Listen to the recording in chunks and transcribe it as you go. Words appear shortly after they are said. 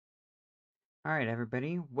Alright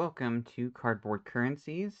everybody, welcome to Cardboard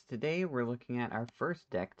Currencies. Today we're looking at our first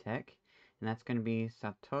deck tech, and that's going to be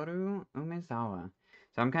Satoru Umezawa.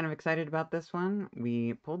 So I'm kind of excited about this one.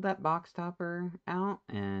 We pulled that box topper out,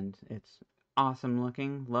 and it's awesome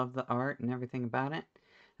looking. Love the art and everything about it.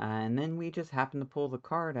 And then we just happened to pull the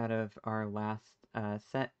card out of our last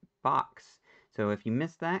set box. So if you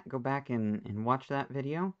missed that, go back and watch that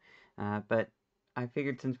video. But I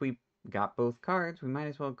figured since we got both cards, we might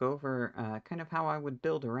as well go over kind of how I would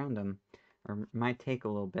build around them, or my take a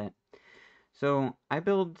little bit. So I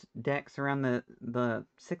build decks around the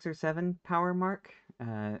 6 or 7 power mark,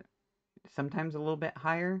 sometimes a little bit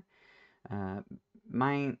higher. Uh,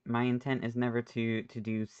 my intent is never to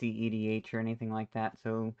do CEDH or anything like that.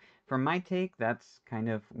 So for my take, that's kind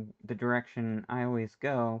of the direction I always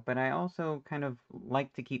go. But I also kind of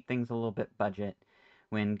like to keep things a little bit budget.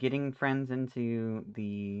 When getting friends into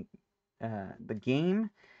the game,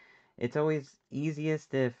 it's always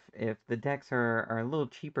easiest if the decks are a little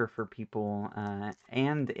cheaper for people,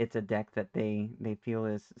 and it's a deck that they feel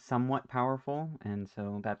is somewhat powerful, and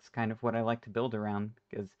so that's kind of what I like to build around,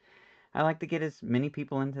 because I like to get as many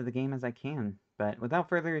people into the game as I can. But without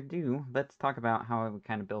further ado, let's talk about how I would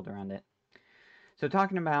kind of build around it. So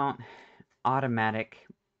talking about automatic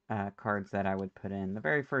cards that I would put in, the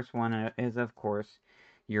very first one is, of course,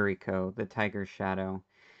 Yuriko, the Tiger's Shadow.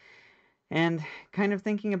 And kind of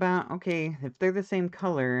thinking about, okay, if they're the same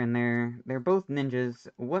color and they're both ninjas,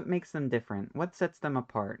 what makes them different? What sets them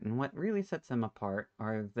apart? And what really sets them apart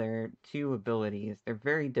are their two abilities. They're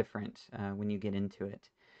very different when you get into it.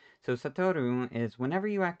 So Satoru is, whenever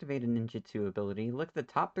you activate a ninjutsu ability, look at the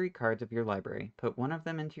top 3 cards of your library. Put one of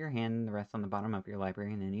them into your hand and the rest on the bottom of your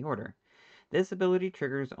library in any order. This ability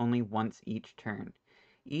triggers only once each turn.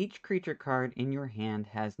 Each creature card in your hand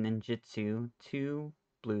has ninjutsu 2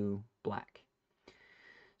 blue black.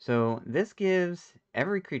 So this gives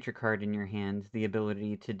every creature card in your hand the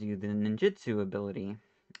ability to do the ninjutsu ability,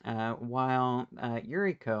 while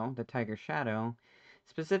Yuriko, the Tiger Shadow,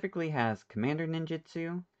 specifically has Commander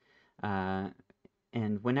Ninjutsu, uh,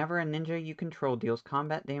 and whenever a ninja you control deals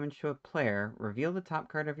combat damage to a player, reveal the top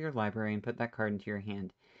card of your library and put that card into your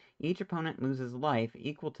hand. Each opponent loses life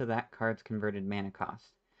equal to that card's converted mana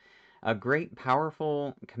cost. A great,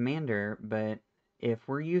 powerful commander, but if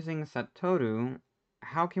we're using Satoru,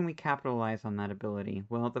 how can we capitalize on that ability?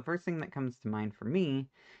 Well, the first thing that comes to mind for me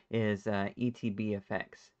is ETB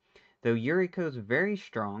effects. Though Yuriko's very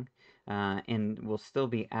strong and will still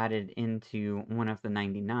be added into one of the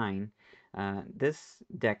 99, this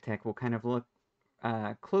deck tech will kind of look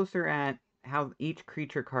closer at how each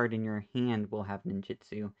creature card in your hand will have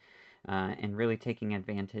ninjutsu, and really taking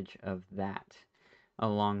advantage of that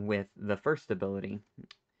along with the first ability.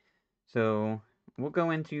 So we'll go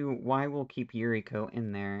into why we'll keep Yuriko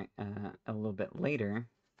in there a little bit later,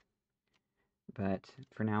 but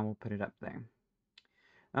for now we'll put it up there.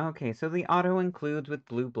 Okay, so the auto includes with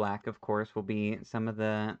blue-black, of course, will be some of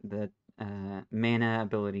the mana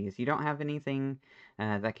abilities. You don't have anything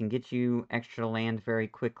that can get you extra land very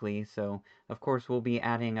quickly, so of course we'll be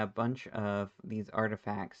adding a bunch of these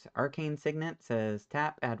artifacts. Arcane Signet says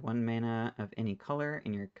tap, add 1 mana of any color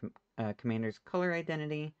in your commander's color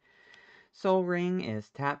identity. Soul Ring is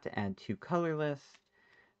tap to add 2 colorless.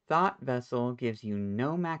 Thought Vessel gives you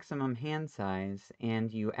no maximum hand size,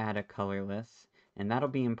 and you add a colorless, and that'll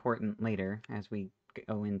be important later as we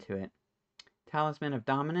go into it. Talisman of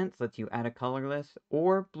Dominance lets you add a colorless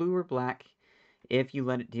or blue or black if you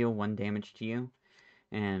let it deal 1 damage to you.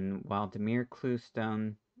 And while Dimir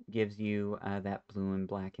Cluestone gives you that blue and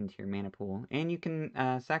black into your mana pool, and you can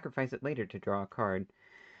sacrifice it later to draw a card.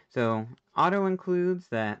 So auto includes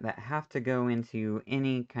that have to go into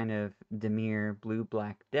any kind of Dimir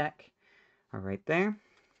blue-black deck are right there.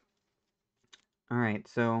 Alright,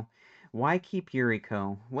 so why keep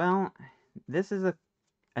Yuriko? Well, this is a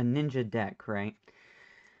ninja deck, right?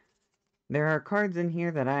 There are cards in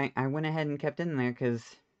here that I went ahead and kept in there because,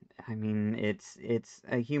 I mean, it's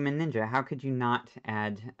a human ninja. How could you not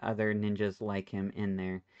add other ninjas like him in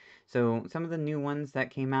there? So some of the new ones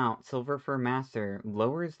that came out, Silver Fur Master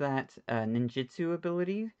lowers that ninjutsu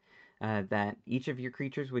ability that each of your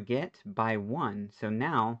creatures would get by 1. So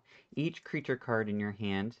now each creature card in your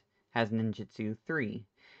hand has ninjutsu 3.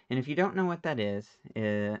 And if you don't know what that is,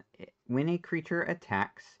 when a creature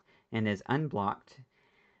attacks and is unblocked,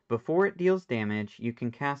 before it deals damage, you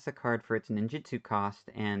can cast a card for its ninjutsu cost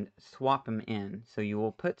and swap them in. So you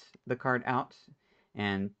will put the card out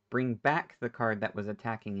and bring back the card that was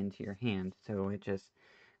attacking into your hand. So it just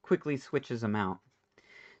quickly switches them out.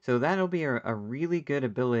 So that'll be a really good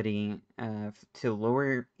ability to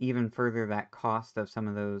lower even further that cost of some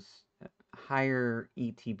of those higher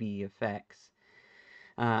ETB effects.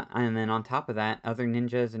 And then on top of that, other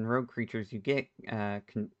ninjas and rogue creatures you get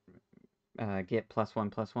can get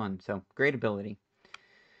 +1/+1. So great ability.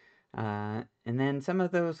 And then some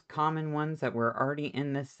of those common ones that were already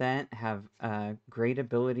in this set have great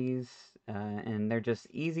abilities, and they're just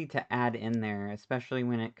easy to add in there, especially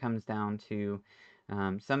when it comes down to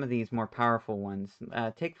some of these more powerful ones.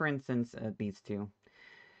 Take, for instance, these two.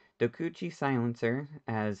 Dokuchi Silencer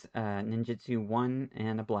as ninjutsu 1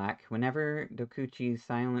 and a black. Whenever Dokuchi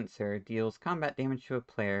Silencer deals combat damage to a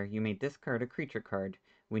player, you may discard a creature card.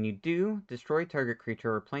 When you do, destroy target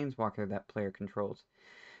creature or planeswalker that player controls.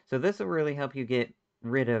 So this will really help you get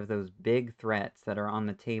rid of those big threats that are on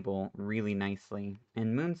the table really nicely.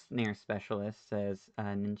 And Moonsnare Specialist says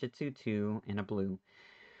ninjutsu 2 and a blue.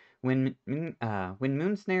 When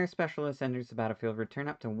Moonsnare Specialist enters the battlefield, return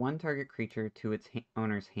up to one target creature to its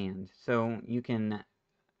owner's hand. So you can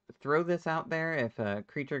throw this out there if a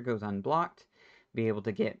creature goes unblocked, be able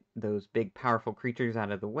to get those big powerful creatures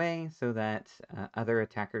out of the way so that other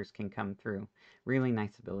attackers can come through. Really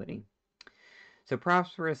nice ability. So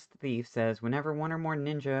Prosperous Thief says, whenever one or more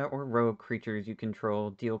ninja or rogue creatures you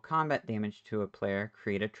control deal combat damage to a player,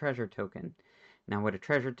 create a treasure token. Now what a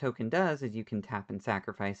treasure token does is you can tap and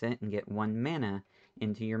sacrifice it and get 1 mana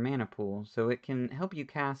into your mana pool, so it can help you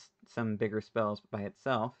cast some bigger spells by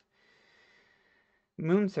itself.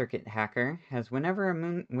 Moon Circuit Hacker has whenever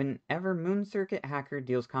Moon Circuit Hacker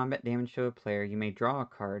deals combat damage to a player, you may draw a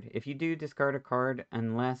card. If you do, discard a card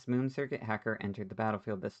unless Moon Circuit Hacker entered the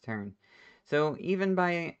battlefield this turn. So even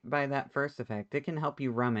by that first effect, it can help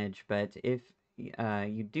you rummage, but if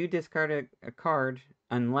you do discard a card,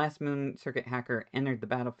 unless Moon Circuit Hacker entered the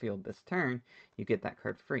battlefield this turn, you get that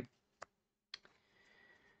card free.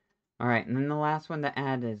 Alright, and then the last one to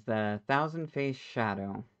add is the Thousand Face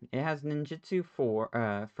Shadow. It has ninjutsu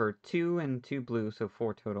 4 for 2 and 2 blue, so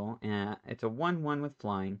 4 total. It's a 1/1 with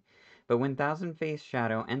flying. But when Thousand Face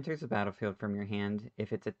Shadow enters the battlefield from your hand,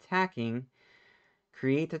 if it's attacking,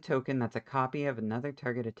 create a token that's a copy of another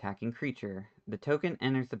target attacking creature. The token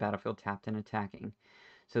enters the battlefield tapped and attacking.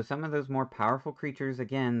 So some of those more powerful creatures,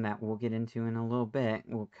 again, that we'll get into in a little bit,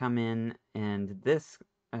 will come in, and this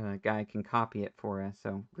guy can copy it for us.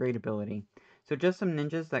 So great ability. So just some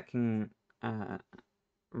ninjas that can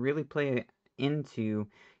really play into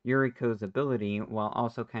Yuriko's ability while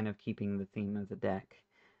also kind of keeping the theme of the deck.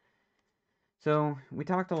 So we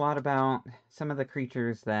talked a lot about some of the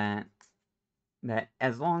creatures that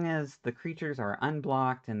as long as the creatures are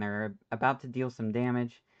unblocked and they're about to deal some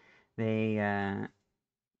damage, they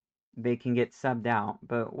can get subbed out.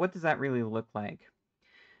 But what does that really look like?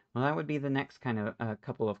 Well, that would be the next kind of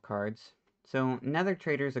couple of cards. So Nether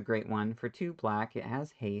Trader is a great one. For 2 black, it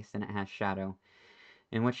has haste and it has shadow.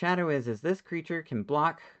 And what shadow is this creature can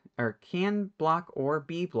block or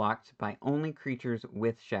be blocked by only creatures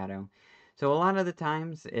with shadow. So a lot of the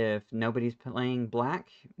times, if nobody's playing black,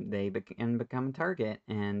 they can become a target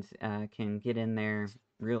and can get in there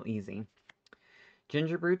real easy.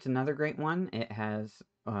 Gingerbroot's another great one. It has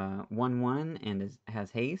 1/1 and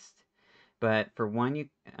has haste. But for 1, you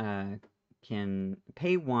can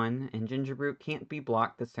pay 1, and Gingerbroot can't be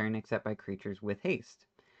blocked this turn except by creatures with haste.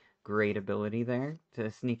 Great ability there to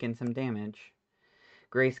sneak in some damage.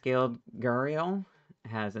 Grayscaled Gariel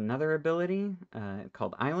has another ability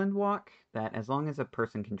called Island Walk, that as long as a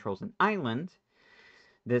person controls an island,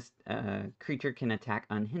 this creature can attack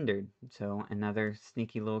unhindered. So another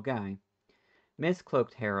sneaky little guy.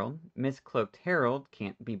 Mistcloaked Herald. Mistcloaked Herald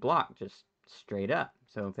can't be blocked, just straight up.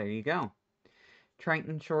 So there you go.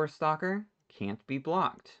 Triton Shore Stalker can't be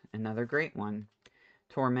blocked. Another great one.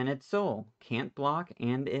 Tormented Soul can't block,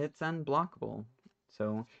 and it's unblockable.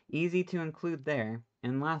 So easy to include there.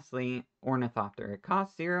 And lastly, Ornithopter. It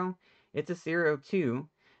costs 0. It's a 0/2,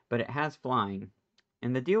 but it has flying.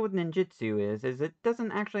 And the deal with ninjutsu is it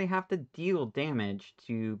doesn't actually have to deal damage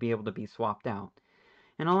to be able to be swapped out.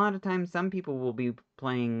 And a lot of times some people will be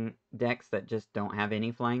playing decks that just don't have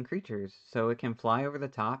any flying creatures. So it can fly over the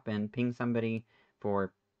top and ping somebody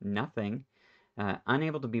for nothing.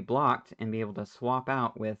 Unable to be blocked and be able to swap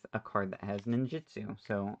out with a card that has ninjutsu.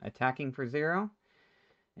 So attacking for 0,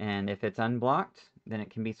 and if it's unblocked, then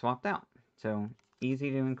it can be swapped out. So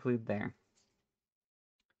easy to include there.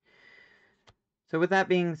 So with that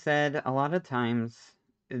being said, a lot of times,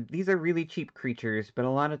 these are really cheap creatures, but a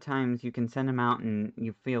lot of times you can send them out and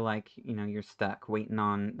you feel like, you're stuck waiting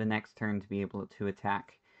on the next turn to be able to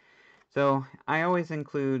attack. So I always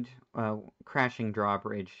include Crashing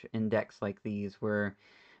Drawbridge in decks like these where,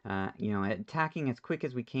 attacking as quick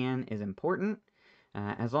as we can is important.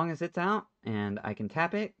 As long as it's out and I can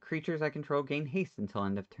tap it, creatures I control gain haste until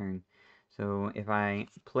end of turn. So if I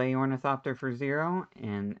play Ornithopter for 0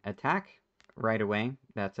 and attack right away,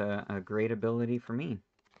 that's a great ability for me.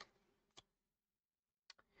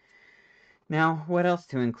 Now, what else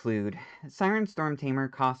to include? Siren Storm Tamer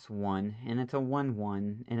costs 1, and it's a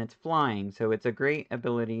 1/1, and it's flying, so it's a great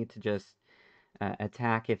ability to just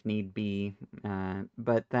attack if need be.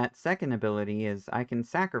 But that second ability is I can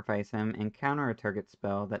sacrifice him and counter a target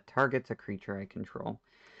spell that targets a creature I control.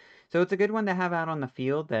 So it's a good one to have out on the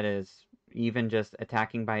field that is even just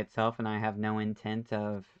attacking by itself and I have no intent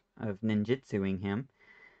of ninjutsuing him.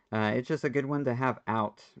 It's just a good one to have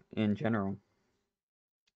out in general.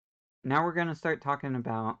 Now we're going to start talking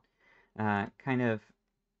about kind of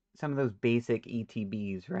some of those basic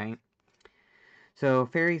ETBs, right? So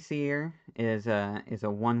Fairy Seer is a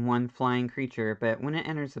 1/1 flying creature, but when it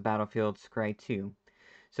enters the battlefield, scry 2.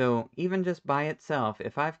 So even just by itself,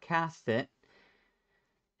 if I've cast it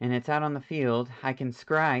and it's out on the field, I can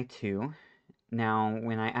scry 2. Now,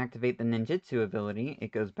 when I activate the ninjutsu ability,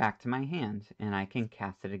 it goes back to my hand, and I can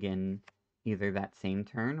cast it again either that same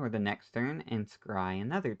turn or the next turn and scry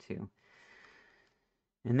another 2.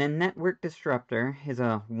 And then Network Disruptor is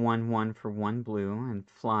a 1/1 for 1 blue and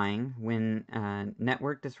flying. When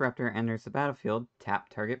Network Disruptor enters the battlefield, tap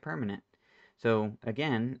target permanent. So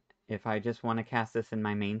again, if I just want to cast this in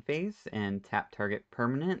my main phase and tap target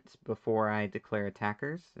permanent before I declare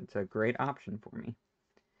attackers, it's a great option for me.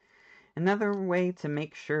 Another way to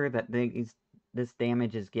make sure that this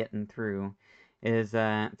damage is getting through is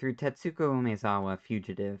through Tetsuko Umezawa,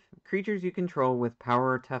 Fugitive. Creatures you control with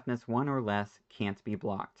power or toughness 1 or less can't be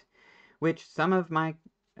blocked, which some of my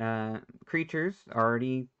creatures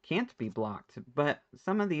already can't be blocked, but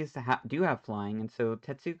some of these do have flying, and so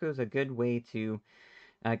Tetsuko is a good way to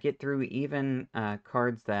get through even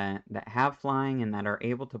cards that have flying and that are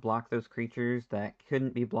able to block those creatures that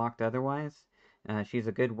couldn't be blocked otherwise. She's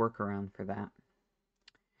a good workaround for that.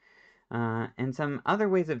 And some other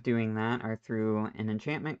ways of doing that are through an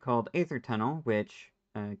enchantment called Aether Tunnel, which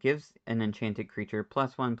gives an enchanted creature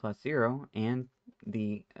 +1/+0 and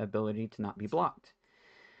the ability to not be blocked.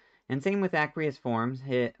 And same with Aqueous Forms.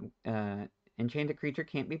 Enchanted creature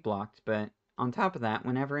can't be blocked, but on top of that,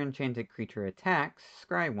 whenever enchanted creature attacks,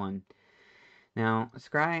 scry 1. Now,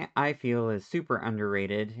 scry, I feel, is super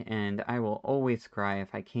underrated, and I will always scry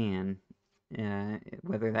if I can.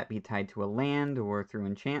 Whether that be tied to a land or through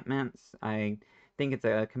enchantments. I think it's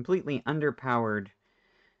a completely underpowered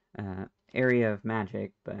area of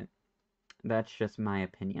Magic, but that's just my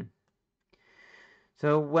opinion.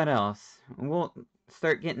 So what else? We'll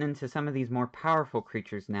start getting into some of these more powerful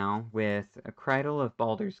creatures now with a Cridle of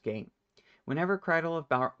Baldur's Gate. Whenever Cridle of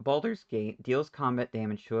Baldur's Gate deals combat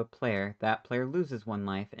damage to a player, that player loses 1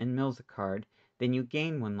 life and mills a card, then you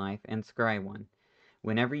gain 1 life and scry 1.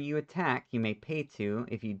 Whenever you attack, you may pay 2.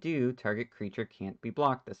 If you do, target creature can't be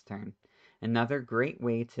blocked this turn. Another great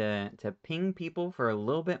way to ping people for a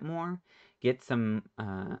little bit more, get some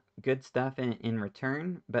good stuff in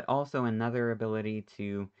return, but also another ability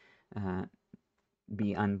to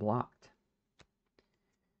be unblocked.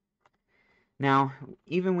 Now,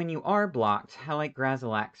 even when you are blocked, I like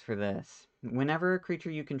Grazilax for this. Whenever a creature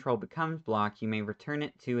you control becomes blocked, you may return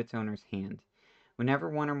it to its owner's hand. Whenever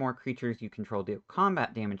 1 or more creatures you control deal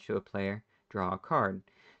combat damage to a player, draw a card.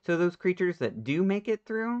 So those creatures that do make it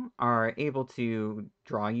through are able to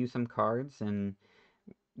draw you some cards, and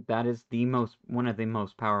that is one of the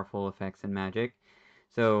most powerful effects in Magic.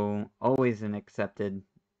 So always an accepted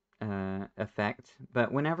effect.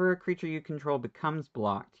 But whenever a creature you control becomes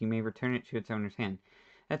blocked, you may return it to its owner's hand.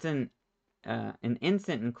 That's an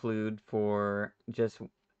instant include for just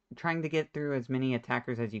trying to get through as many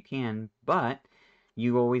attackers as you can, but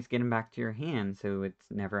you always get them back to your hand, so it's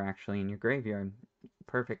never actually in your graveyard.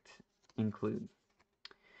 Perfect include.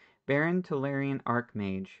 Barrin Tolarian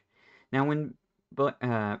Archmage. Now, when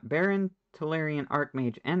Barrin Tolarian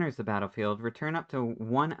Archmage enters the battlefield, return up to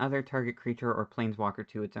 1 other target creature or planeswalker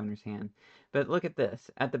to its owner's hand. But look at this.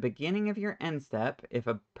 At the beginning of your end step, if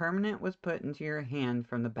a permanent was put into your hand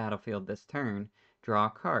from the battlefield this turn, draw a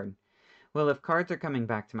card. Well, if cards are coming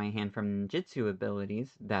back to my hand from ninjutsu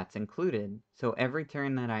abilities, that's included. So every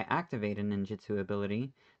turn that I activate a ninjutsu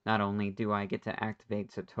ability, not only do I get to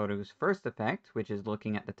activate Satoru's first effect, which is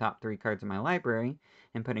looking at the top 3 cards in my library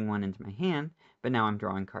and putting 1 into my hand, but now I'm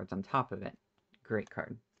drawing cards on top of it. Great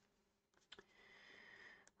card.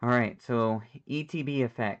 Alright, so ETB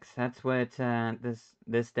effects. That's what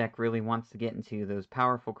this deck really wants to get into, those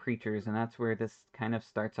powerful creatures, and that's where this kind of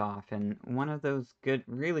starts off. And one of those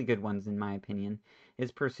really good ones, in my opinion,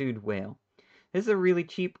 is Pursued Whale. This is a really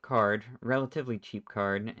cheap card, relatively cheap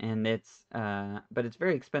card, and but it's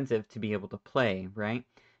very expensive to be able to play, right?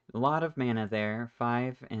 A lot of mana there,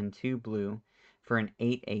 5 and 2 blue for an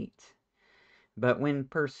 8/8. But when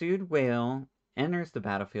Pursued Whale enters the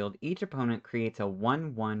battlefield, each opponent creates a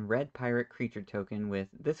 1/1 red pirate creature token with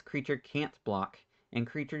this creature can't block, and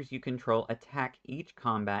creatures you control attack each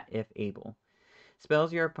combat if able.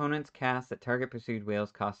 Spells your opponents cast that target Pursued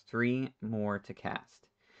Whales cost 3 more to cast.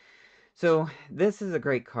 So this is a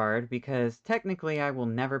great card because technically I will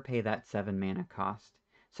never pay that 7 mana cost.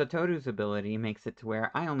 Satoru's ability makes it to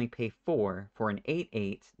where I only pay 4 for an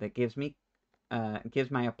 8/8 that gives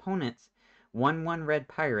my opponents 1/1 red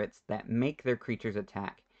pirates that make their creatures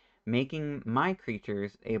attack, making my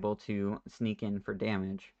creatures able to sneak in for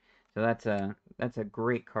damage. So that's a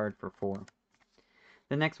great card for 4.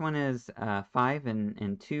 The next one is 5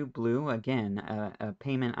 and 2 blue. Again, a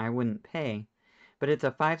payment I wouldn't pay. But it's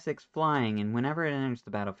a 5/6 flying, and whenever it enters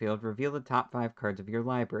the battlefield, reveal the top 5 cards of your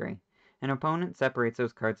library. An opponent separates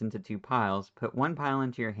those cards into 2 piles. Put one pile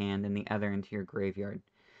into your hand and the other into your graveyard.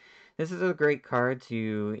 This is a great card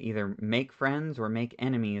to either make friends or make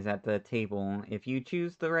enemies at the table. If you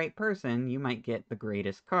choose the right person, you might get the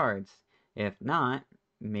greatest cards. If not,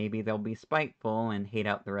 maybe they'll be spiteful and hate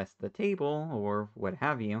out the rest of the table, or what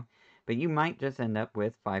have you, but you might just end up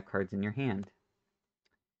with 5 cards in your hand.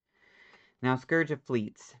 Now, Scourge of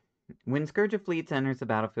Fleets. When Scourge of Fleets enters the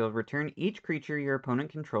battlefield, return each creature your opponent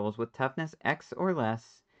controls with toughness X or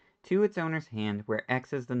less to its owner's hand, where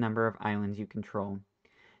X is the number of islands you control.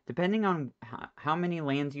 Depending on how many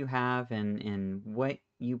lands you have and what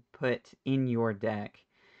you put in your deck,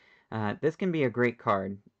 this can be a great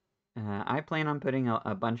card. I plan on putting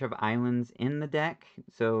a bunch of islands in the deck,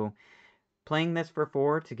 so playing this for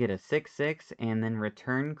 4 to get a 6/6 and then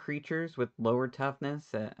return creatures with lower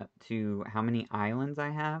toughness to how many islands I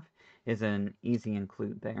have is an easy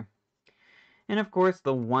include there. And of course,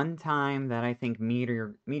 the one time that I think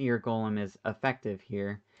Meteor Golem is effective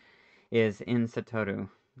here is in Satoru.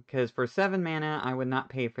 Because for 7 mana, I would not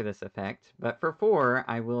pay for this effect, but for 4,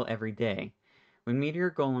 I will every day. When Meteor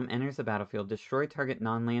Golem enters the battlefield, destroy target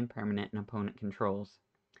non-land permanent an opponent controls.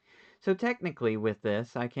 So technically with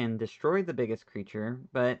this, I can destroy the biggest creature,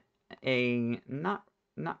 but a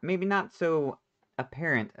maybe not so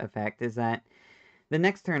apparent effect is that the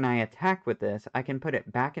next turn I attack with this, I can put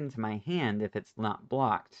it back into my hand if it's not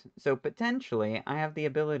blocked. So potentially, I have the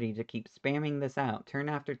ability to keep spamming this out turn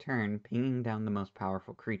after turn, pinging down the most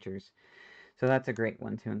powerful creatures. So that's a great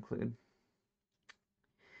one to include.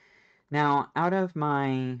 Now, out of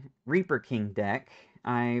my Reaper King deck,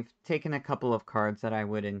 I've taken a couple of cards that I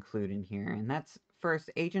would include in here, and that's first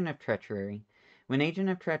Agent of Treachery. When Agent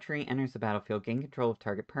of Treachery enters the battlefield, gain control of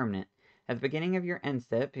target permanent. At the beginning of your end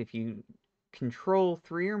step, if you control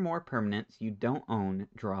 3 or more permanents you don't own,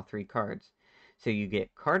 draw 3 cards. So you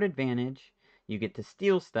get card advantage, you get to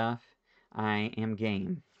steal stuff, I am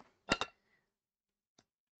game.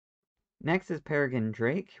 Next is Peregrine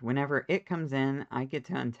Drake. Whenever it comes in, I get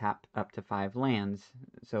to untap up to 5 lands.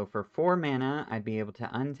 So for 4 mana, I'd be able to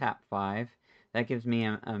untap 5. That gives me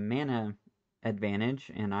a mana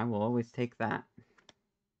advantage, and I will always take that.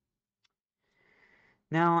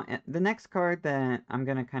 Now, the next card that I'm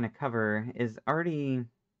going to kind of cover is already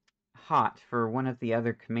hot for one of the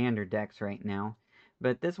other commander decks right now,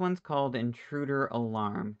 but this one's called Intruder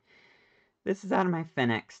Alarm. This is out of my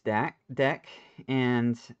Fennex deck,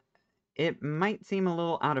 and it might seem a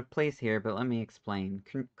little out of place here, but let me explain.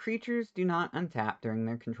 Creatures do not untap during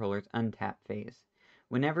their controller's untap phase.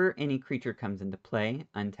 Whenever any creature comes into play,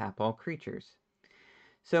 untap all creatures.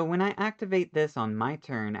 So when I activate this on my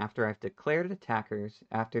turn after I've declared attackers,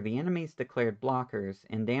 after the enemy's declared blockers,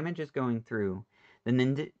 and damage is going through, the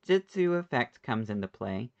ninjutsu effect comes into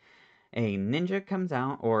play. A ninja comes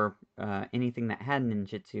out, or anything that had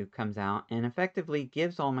ninjutsu comes out, and effectively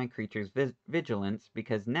gives all my creatures vigilance,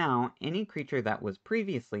 because now any creature that was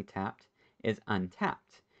previously tapped is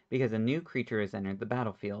untapped, because a new creature has entered the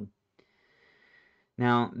battlefield.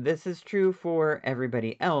 Now, this is true for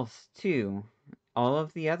everybody else, too. All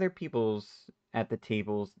of the other people's at the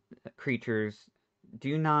tables, creatures,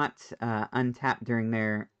 do not untap during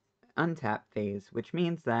their untap phase, which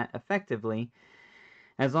means that, effectively,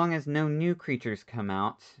 as long as no new creatures come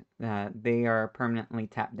out, they are permanently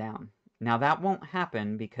tapped down. Now that won't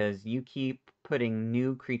happen because you keep putting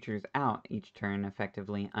new creatures out each turn,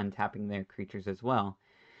 effectively untapping their creatures as well.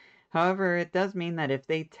 However, it does mean that if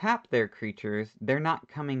they tap their creatures, they're not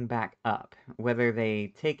coming back up. Whether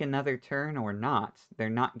they take another turn or not, they're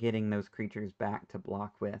not getting those creatures back to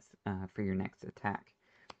block with for your next attack.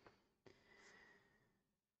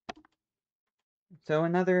 So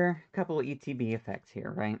another couple ETB effects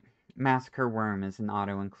here, right? Massacre Worm is an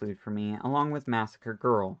auto-include for me, along with Massacre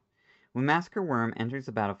Girl. When Massacre Worm enters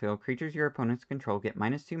the battlefield, creatures your opponents control get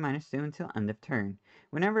 -2/-2 until end of turn.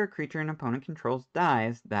 Whenever a creature an opponent controls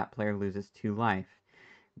dies, that player loses 2 life.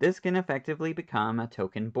 This can effectively become a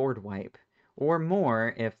token board wipe, or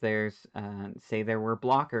more if there's, say there were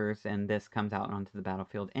blockers and this comes out onto the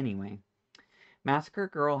battlefield anyway. Massacre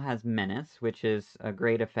Girl has Menace, which is a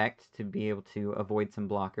great effect to be able to avoid some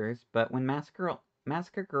blockers, but when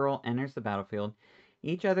Massacre Girl enters the battlefield,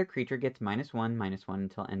 each other creature gets -1/-1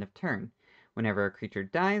 until end of turn. Whenever a creature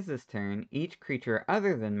dies this turn, each creature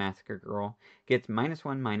other than Massacre Girl gets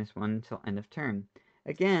 -1/-1 until end of turn.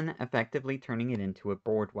 Again, effectively turning it into a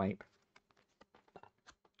board wipe.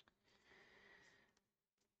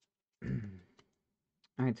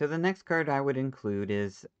 Alright, so the next card I would include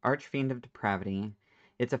is Archfiend of Depravity.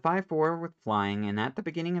 It's a 5/4 with flying, and at the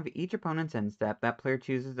beginning of each opponent's end step, that player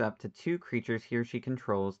chooses up to 2 creatures he or she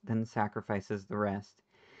controls, then sacrifices the rest.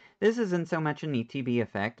 This isn't so much an ETB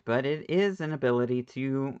effect, but it is an ability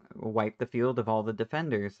to wipe the field of all the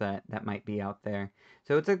defenders that might be out there.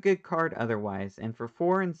 So it's a good card otherwise, and for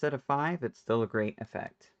 4 instead of 5, it's still a great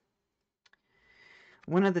effect.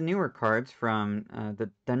 One of the newer cards from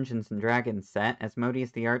the Dungeons & Dragons set,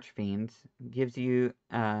 Asmodeus the Archfiend, gives you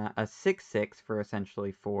a 6/6 for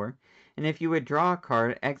essentially 4, and if you would draw a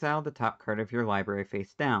card, exile the top card of your library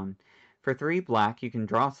face down. For 3 black, you can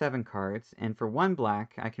draw 7 cards, and for 1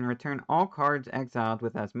 black, I can return all cards exiled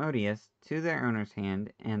with Asmodeus to their owner's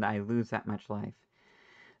hand, and I lose that much life.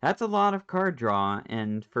 That's a lot of card draw,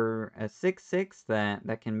 and for a 6/6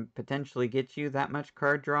 that can potentially get you that much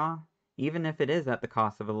card draw, even if it is at the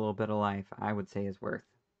cost of a little bit of life, I would say is worth.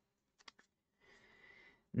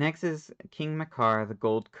 Next is King Makar, the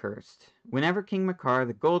Gold Cursed. Whenever King Makar,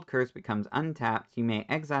 the Gold Cursed, becomes untapped, you may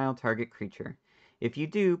exile target creature. If you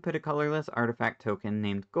do, put a colorless artifact token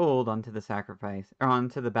named Gold onto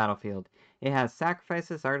the battlefield. It has sacrifice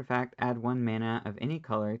this artifact, add 1 mana of any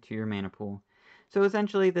color to your mana pool. So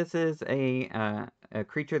essentially, this is a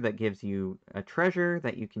creature that gives you a treasure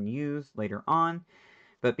that you can use later on.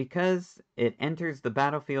 But because it enters the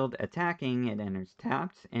battlefield attacking, it enters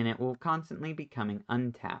tapped, and it will constantly be coming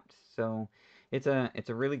untapped. So it's a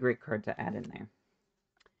really great card to add in there.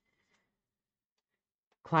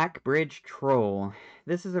 Clackbridge Troll.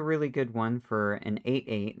 This is a really good one for an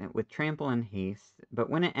 8/8 with trample and haste, but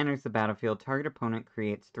when it enters the battlefield, target opponent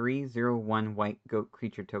creates 3/0/1 white goat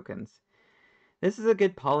creature tokens. This is a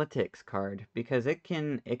good politics card because it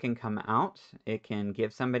can come out. It can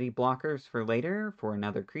give somebody blockers for later for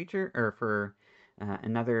another creature or for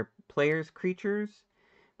another player's creatures.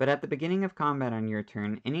 But at the beginning of combat on your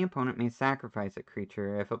turn, any opponent may sacrifice a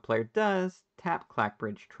creature. If a player does, tap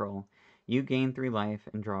Clackbridge Troll. You gain 3 life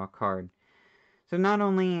and draw a card. So not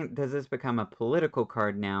only does this become a political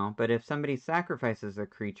card now, but if somebody sacrifices a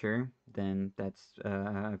creature, then that's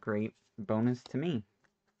a great bonus to me.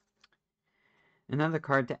 Another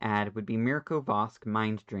card to add would be Mirko Vosk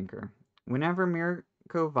Mind Drinker. Whenever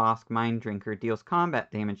Mirko Vosk Mind Drinker deals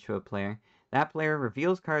combat damage to a player, that player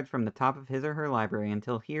reveals cards from the top of his or her library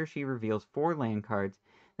until he or she reveals 4 land cards,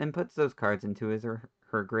 then puts those cards into his or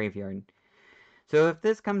her graveyard. So if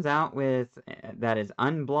this comes out with that is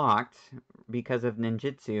unblocked because of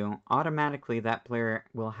ninjutsu, automatically that player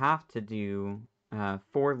will have to do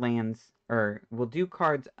 4 lands, or will do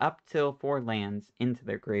cards up till 4 lands into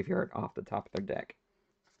their graveyard off the top of their deck.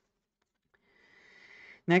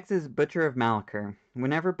 Next is Butcher of Malakir.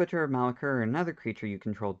 Whenever Butcher of Malakir or another creature you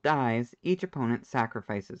control dies, each opponent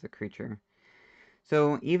sacrifices a creature.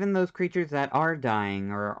 So even those creatures that are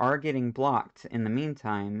dying or are getting blocked in the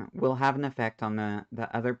meantime will have an effect on the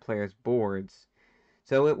other player's boards.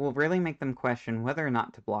 So it will really make them question whether or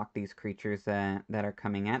not to block these creatures that are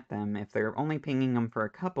coming at them. If they're only pinging them for a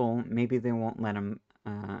couple, maybe they won't let them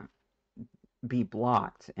be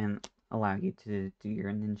blocked and allow you to do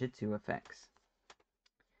your ninjutsu effects.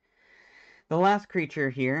 The last creature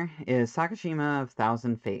here is Sakashima of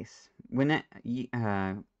Thousand Face.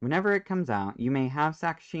 Whenever it comes out, you may have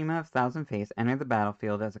Sakashima of Thousand Face enter the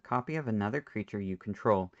battlefield as a copy of another creature you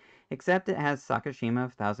control, except it has Sakashima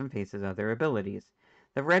of Thousand Face's other abilities.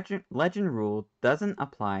 The legend rule doesn't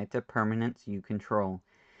apply to permanents you control.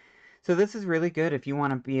 So this is really good if you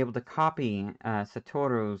want to be able to copy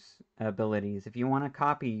Satoru's abilities, if you want to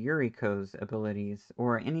copy Yuriko's abilities,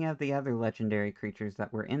 or any of the other legendary creatures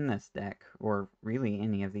that were in this deck, or really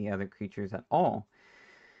any of the other creatures at all.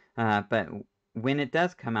 But when it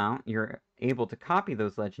does come out, you're able to copy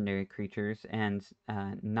those legendary creatures and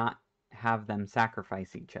not have them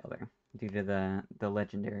sacrifice each other due to the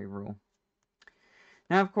legendary rule.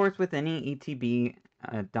 Now, of course, with any ETB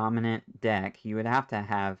dominant deck, you would have to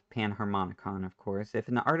have Panharmonicon, of course. If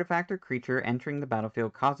an artifact or creature entering the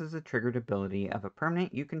battlefield causes a triggered ability of a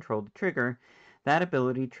permanent you control to trigger, that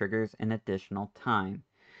ability triggers an additional time.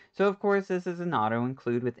 So, of course, this is an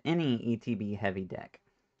auto-include with any ETB heavy deck.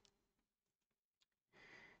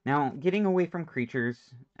 Now, getting away from creatures,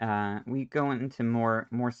 we go into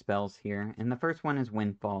more spells here, and the first one is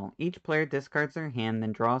Windfall. Each player discards their hand,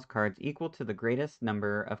 then draws cards equal to the greatest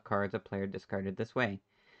number of cards a player discarded this way.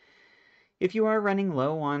 If you are running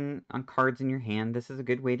low on cards in your hand, this is a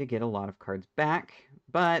good way to get a lot of cards back,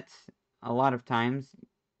 but a lot of times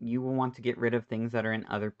you will want to get rid of things that are in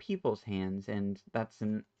other people's hands, and that's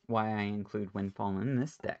why I include Windfall in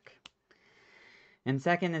this deck. And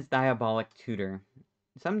second is Diabolic Tutor.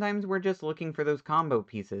 Sometimes we're just looking for those combo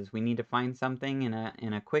pieces. We need to find something in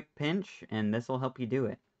a quick pinch, and this will help you do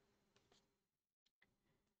it.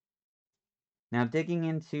 Now, digging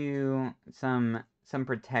into some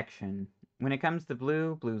protection. When it comes to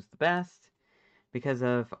blue, blue's the best because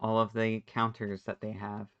of all of the counters that they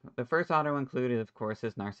have. The first auto included, of course,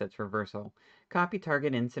 is Narset's Reversal. Copy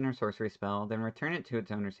target instant or sorcery spell, then return it to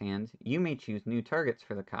its owner's hand. You may choose new targets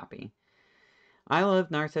for the copy. I love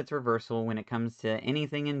Narset's Reversal when it comes to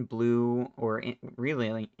anything in blue or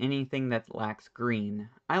really anything that lacks green.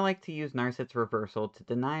 I like to use Narset's Reversal to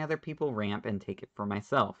deny other people ramp and take it for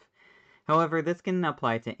myself. However, this can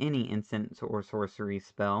apply to any instant or sorcery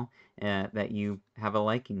spell that you have a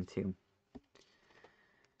liking to.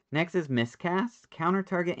 Next is Miscast. Counter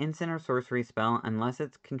target instant or sorcery spell unless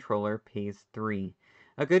its controller pays 3.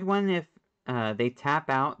 A good one if they tap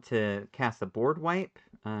out to cast a board wipe,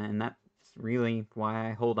 and that's really why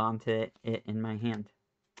I hold on to it in my hand.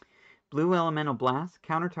 Blue Elemental Blast.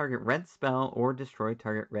 Counter target red spell or destroy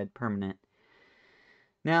target red permanent.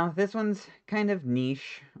 Now, this one's kind of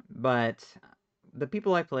niche, but the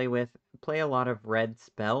people I play with play a lot of red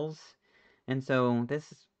spells, and so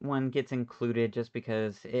this one gets included just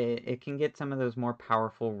because it can get some of those more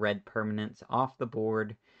powerful red permanents off the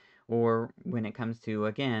board, or when it comes to,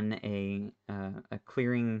 again, a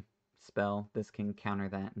clearing spell, this can counter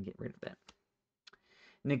that and get rid of it.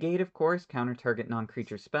 Negate, of course, counter target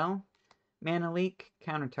non-creature spell. Mana Leak,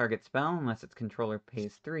 counter target spell unless its controller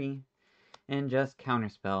pays 3. And just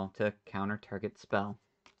Counterspell to counter target spell.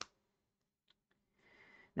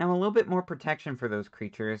 Now, a little bit more protection for those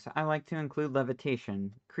creatures. I like to include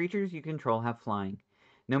Levitation. Creatures you control have flying.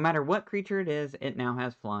 No matter what creature it is, it now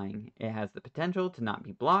has flying. It has the potential to not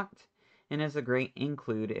be blocked, and is a great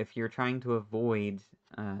include if you're trying to avoid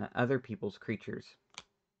other people's creatures.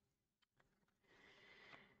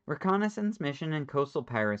 Reconnaissance Mission and Coastal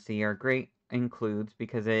Piracy are great includes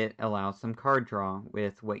because it allows some card draw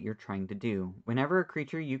with what you're trying to do. Whenever a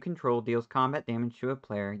creature you control deals combat damage to a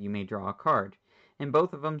player, you may draw a card. And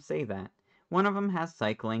both of them say that. One of them has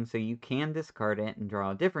cycling, so you can discard it and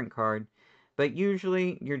draw a different card, but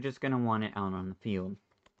usually you're just going to want it out on the field.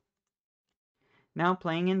 Now,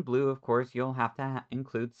 playing in blue, of course, you'll have to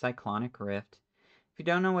include Cyclonic Rift. If you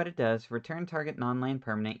don't know what it does, return target non-land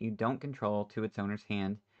permanent you don't control to its owner's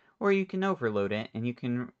hand, or you can overload it, and you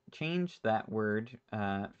can change that word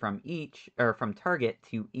from target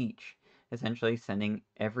to each, essentially sending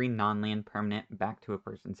every non-land permanent back to a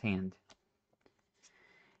person's hand.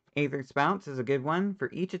 Aetherspouts is a good one.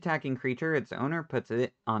 For each attacking creature, its owner puts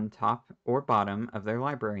it on top or bottom of their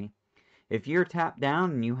library. If you're tapped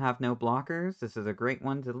down and you have no blockers, this is a great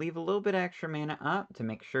one to leave a little bit of extra mana up to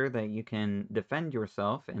make sure that you can defend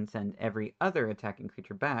yourself and send every other attacking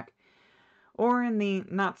creature back. Or in the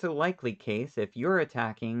not-so-likely case, if you're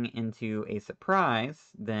attacking into a surprise,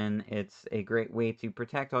 then it's a great way to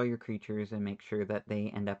protect all your creatures and make sure that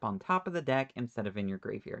they end up on top of the deck instead of in your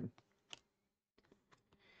graveyard.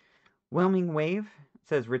 Whelming Wave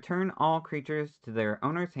says return all creatures to their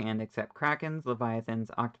owner's hand except krakens,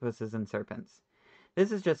 leviathans, octopuses, and serpents.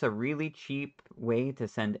 This is just a really cheap way to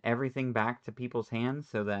send everything back to people's hands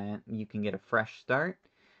so that you can get a fresh start.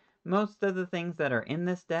 Most of the things that are in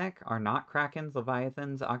this deck are not krakens,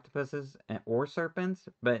 leviathans, octopuses, or serpents,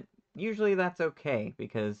 but usually that's okay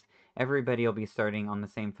because everybody will be starting on the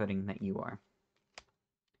same footing that you are.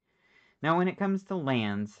 Now, when it comes to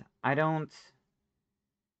lands, I don't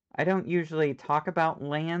usually talk about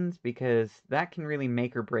lands because that can really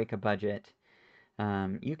make or break a budget.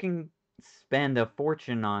 You can spend a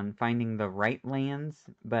fortune on finding the right lands,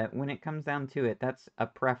 but when it comes down to it, that's a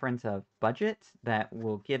preference of budget that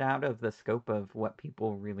will get out of the scope of what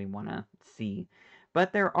people really want to see.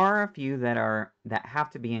 But there are a few that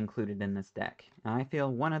have to be included in this deck. And I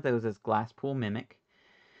feel one of those is Glasspool Mimic.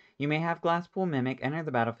 You may have Glasspool Mimic enter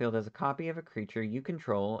the battlefield as a copy of a creature you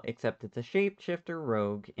control, except it's a shapeshifter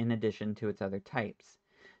rogue in addition to its other types.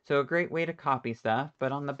 So a great way to copy stuff,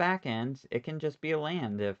 but on the back end, it can just be a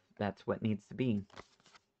land if that's what needs to be.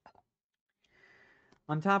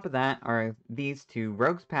 On top of that are these two,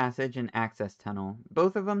 Rogue's Passage and Access Tunnel.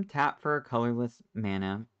 Both of them tap for a colorless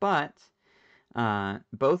mana, but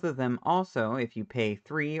both of them also, if you pay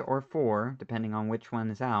 3 or 4, depending on which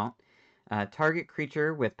one is out, target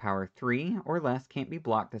creature with power 3 or less can't be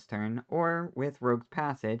blocked this turn, or with Rogue's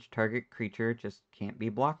Passage, target creature just can't be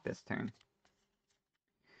blocked this turn.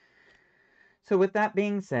 So with that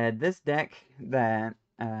being said, this deck that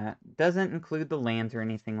doesn't include the lands or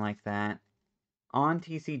anything like that, on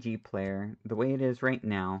TCG Player, the way it is right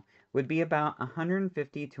now, would be about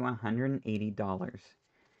 $150 to $180.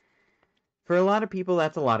 For a lot of people,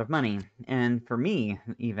 that's a lot of money, and for me,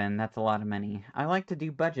 even, that's a lot of money. I like to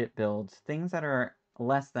do budget builds, things that are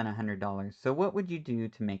less than $100. So what would you do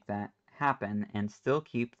to make that happen and still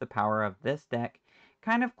keep the power of this deck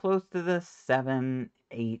kind of close to the 7,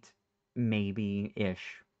 8,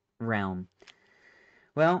 maybe-ish realm?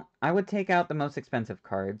 Well, I would take out the most expensive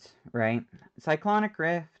cards, right? Cyclonic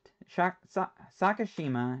Rift,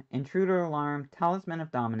 Sakashima, Intruder Alarm, Talisman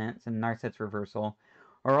of Dominance, and Narset's Reversal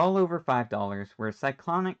are all over $5, whereas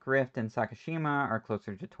Cyclonic Rift and Sakashima are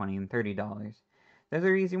closer to $20 and $30. Those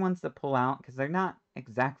are easy ones to pull out because they're not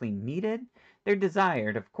exactly needed. They're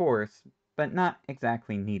desired, of course, but not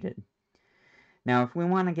exactly needed. Now, if we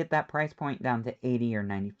want to get that price point down to $80 or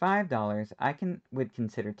 $95, would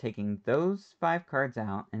consider taking those 5 cards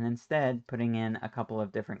out and instead putting in a couple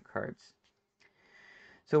of different cards.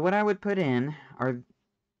 So what I would put in are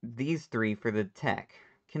these 3 for the tech: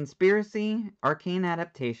 Conspiracy, Arcane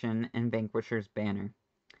Adaptation, and Vanquisher's Banner.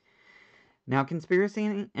 Now,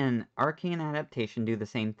 Conspiracy and Arcane Adaptation do the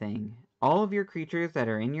same thing. All of your creatures that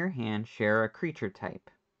are in your hand share a creature type.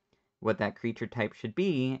 What that creature type should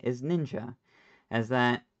be is Ninja, as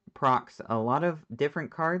that procs a lot of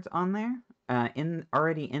different cards on there,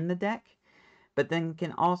 already in the deck, but then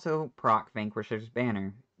can also proc Vanquisher's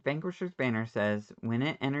Banner. Vanquisher's Banner says, when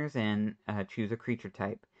it enters in, choose a creature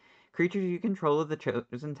type. Creatures you control of the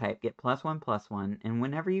chosen type get +1/+1, and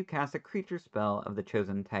whenever you cast a creature spell of the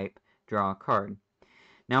chosen type, draw a card.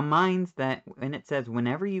 Now mind that when it says,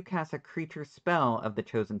 whenever you cast a creature spell of the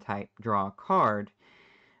chosen type, draw a card,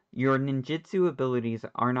 your ninjutsu abilities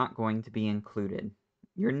are not going to be included.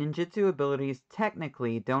 Your ninjutsu abilities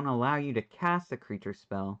technically don't allow you to cast a creature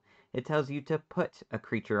spell. It tells you to put a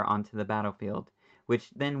creature onto the battlefield,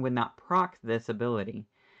 which then would not proc this ability.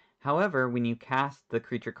 However, when you cast the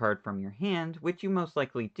creature card from your hand, which you most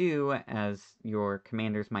likely do as your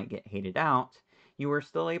commanders might get hated out, you are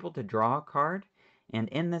still able to draw a card, and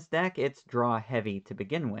in this deck it's draw heavy to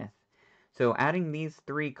begin with. So adding these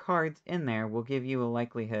 3 cards in there will give you a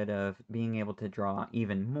likelihood of being able to draw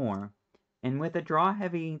even more. And with a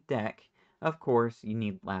draw-heavy deck, of course, you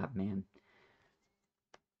need Labman.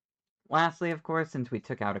 Lastly, of course, since we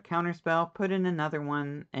took out a counterspell, put in another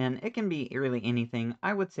one, and it can be really anything.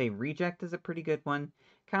 I would say Reject is a pretty good one.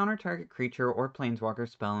 Counter target creature or planeswalker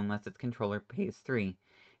spell unless its controller pays 3.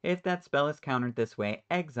 If that spell is countered this way,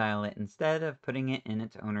 exile it instead of putting it in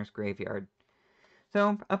its owner's graveyard.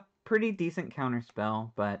 So, a pretty decent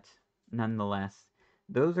counterspell, but nonetheless,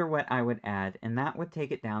 those are what I would add, and that would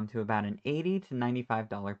take it down to about an $80 to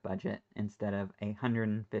 $95 budget instead of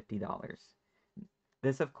 $150.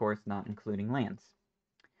 This, of course, not including lands.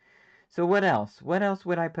 So what else? What else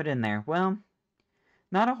would I put in there? Well,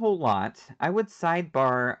 not a whole lot. I would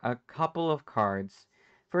sidebar a couple of cards.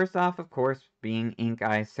 First off, of course, being Ink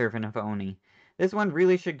Eye's Servant of Oni. This one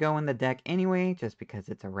really should go in the deck anyway, just because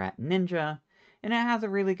it's a rat ninja, and it has a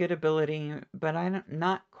really good ability, but I'm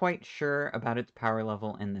not quite sure about its power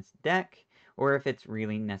level in this deck, or if it's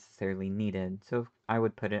really necessarily needed, so I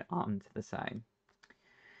would put it on to the side.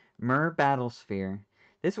 Myr Battlesphere.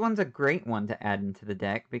 This one's a great one to add into the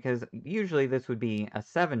deck, because usually this would be a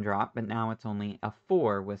 7-drop, but now it's only a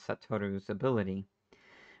 4 with Satoru's ability.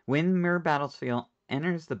 When Myr Battlesphere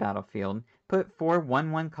enters the battlefield, put 4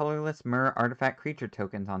 1/1 colorless Myr artifact creature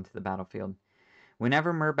tokens onto the battlefield.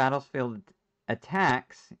 Whenever Myr Battlefield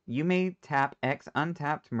attacks, you may tap X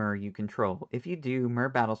untapped Myr you control. If you do,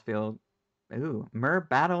 Myr Battlesphere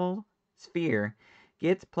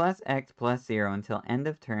gets +X/+0 until end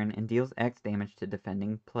of turn and deals X damage to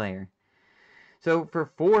defending player. So for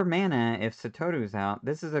 4 mana, if Satoru's out,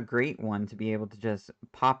 this is a great one to be able to just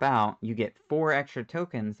pop out. You get 4 extra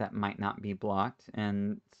tokens that might not be blocked,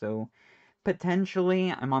 and so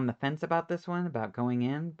potentially I'm on the fence about this one, about going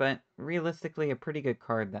in, but realistically a pretty good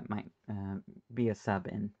card that might be a sub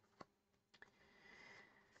in.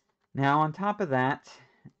 Now, on top of that,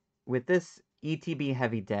 with this ETB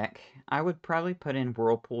heavy deck, I would probably put in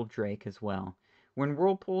Whirlpool Drake as well. When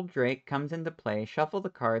Whirlpool Drake comes into play, shuffle the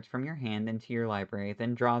cards from your hand into your library,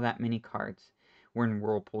 then draw that many cards. When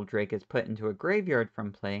Whirlpool Drake is put into a graveyard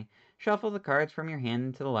from play, shuffle the cards from your hand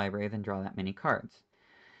into the library, then draw that many cards.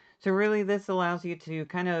 So really this allows you to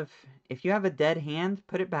kind of, if you have a dead hand,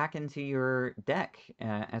 put it back into your deck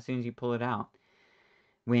as soon as you pull it out.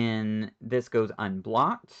 When this goes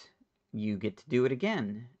unblocked, you get to do it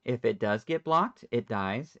again. If it does get blocked, it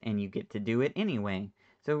dies, and you get to do it anyway.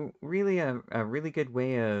 So really a really good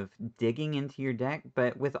way of digging into your deck,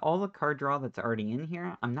 but with all the card draw that's already in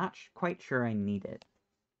here, I'm not quite sure I need it.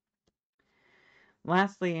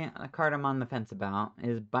 Lastly, a card I'm on the fence about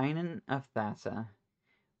is Barrin of Thassa.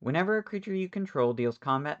 Whenever a creature you control deals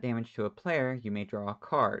combat damage to a player, you may draw a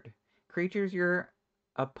card. Creatures your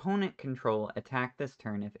opponent control attack this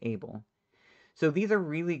turn if able. So these are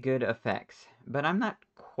really good effects, but I'm not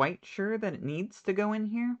quite sure that it needs to go in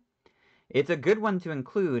here. It's a good one to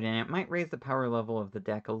include, and it might raise the power level of the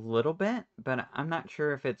deck a little bit, but I'm not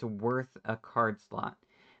sure if it's worth a card slot.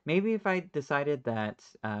 Maybe if I decided that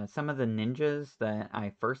some of the ninjas that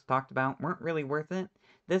I first talked about weren't really worth it,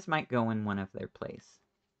 this might go in one of their place.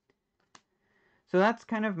 So that's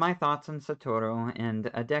kind of my thoughts on Satoru, and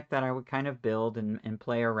a deck that I would kind of build and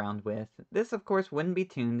play around with. This, of course, wouldn't be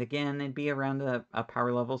tuned. Again, it'd be around a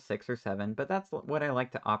power level 6 or 7, but that's what I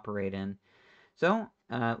like to operate in. So,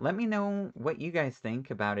 let me know what you guys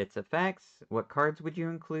think about its effects. What cards would you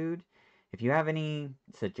include? If you have any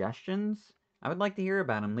suggestions, I would like to hear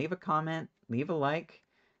about them. Leave a comment, leave a like,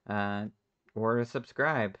 or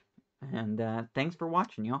subscribe. And thanks for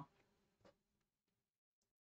watching, y'all.